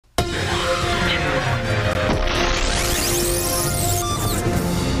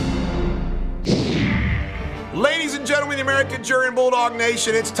American Jury and Bulldog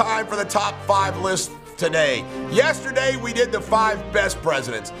Nation, it's time for the top 5 list today. Yesterday, we did the 5 best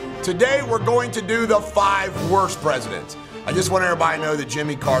presidents. Today, we're going to do the 5 worst presidents. I just want everybody to know that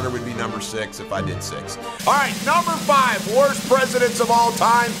Jimmy Carter would be number 6 if I did 6. All right, number 5 worst presidents of all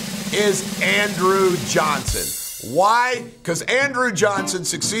time is Andrew Johnson. Why? Because Andrew Johnson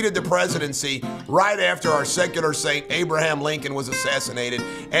succeeded the presidency right after our secular saint Abraham Lincoln was assassinated,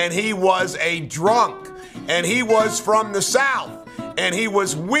 and he was a drunk, and he was from the South, and he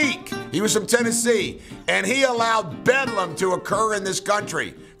was weak. He was from Tennessee, and he allowed bedlam to occur in this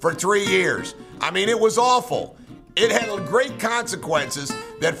country for 3 years. I mean, it was awful. It had great consequences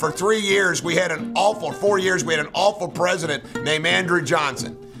that for 3 years we had an awful, 4 years we had an awful president named Andrew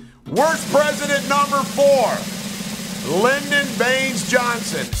Johnson. Worst president number 4. Lyndon Baines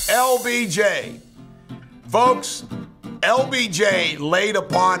Johnson, LBJ. Folks, LBJ laid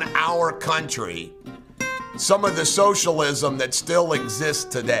upon our country some of the socialism that still exists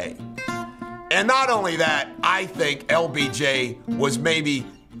today. And not only that, I think LBJ was maybe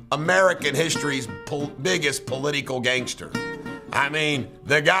American history's biggest political gangster. I mean,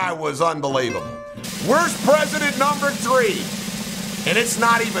 the guy was unbelievable. Worst president number 3, and it's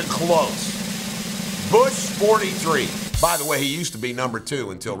not even close. Bush 43. By the way, he used to be number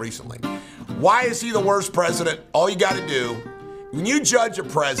 2 until recently. Why is he the worst president? All you got to do, when you judge a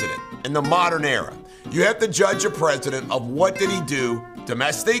president in the modern era, you have to judge a president of what did he do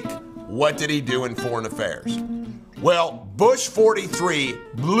domestic, what did he do in foreign affairs. Well, Bush 43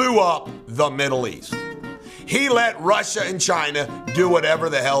 blew up the Middle East. He let Russia and China do whatever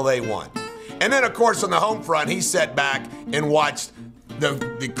the hell they want. And then, of course, on the home front, he sat back and watched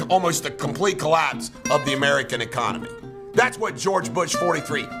almost the complete collapse of the American economy. That's what George Bush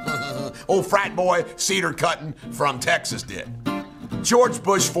 43, old frat boy, cedar cutting from Texas did. George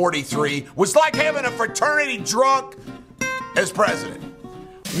Bush 43 was like having a fraternity drunk as president.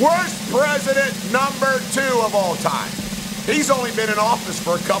 Worst president number 2 of all time. He's only been in office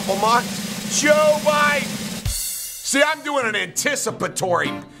for a couple months. Joe Biden. See, I'm doing an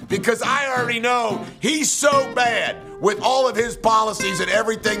anticipatory because I already know he's so bad with all of his policies and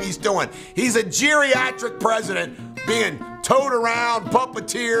everything he's doing. He's a geriatric president being towed around,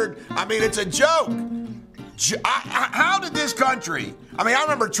 puppeteered. I mean, it's a joke. How did this country, I mean, I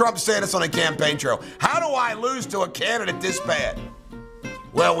remember Trump saying this on a campaign trail. How do I lose to a candidate this bad?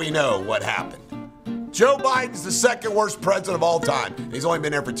 Well, we know what happened. Joe Biden's the 2nd worst president of all time. He's only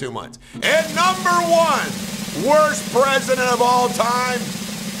been there for 2 months. And number 1 worst president of all time,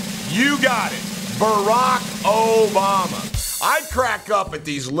 you got it, Barack Obama. I crack up at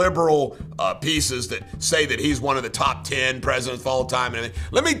these liberal pieces that say that he's one of the top 10 presidents of all time. And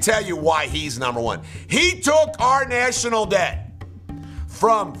let me tell you why he's number 1. He took our national debt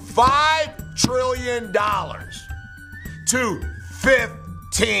from $5 trillion to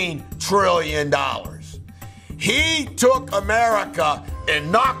 $15 trillion. He took America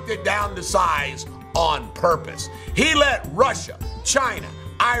and knocked it down to size on purpose. He let Russia, China,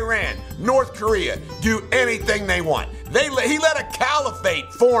 Iran, North Korea do anything they want. He let a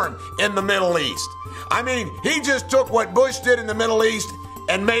caliphate form in the Middle East. I mean, he just took what Bush did in the Middle East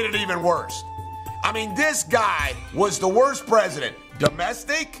and made it even worse. I mean, this guy was the worst president,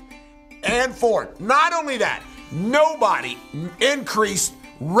 domestic and foreign. Not only that, nobody increased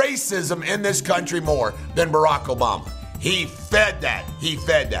racism in this country more than Barack Obama. He fed that. He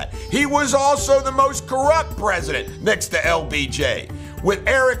fed that. He was also the most corrupt president next to LBJ, with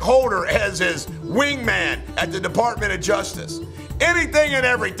Eric Holder as his wingman at the Department of Justice. Anything and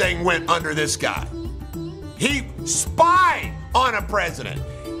everything went under this guy. He spied on a president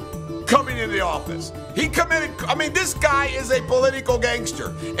coming into the office. He committed, I mean, this guy is a political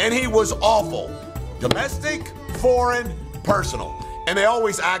gangster, and he was awful. Domestic, foreign, personal. And they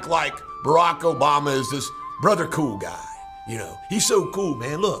always act like Barack Obama is this brother cool guy. You know, he's so cool,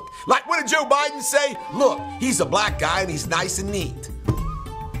 man. Look, like what did Joe Biden say? Look, he's a black guy and he's nice and neat.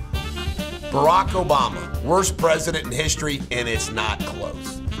 Barack Obama, worst president in history, and it's not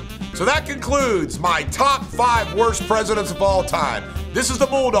close. So that concludes my top 5 worst presidents of all time. This is the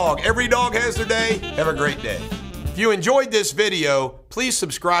Bulldog. Every dog has their day. Have a great day. If you enjoyed this video, please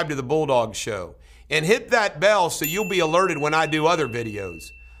subscribe to the Bulldog Show and hit that bell so you'll be alerted when I do other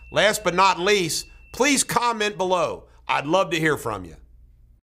videos. Last but not least, please comment below. I'd love to hear from you.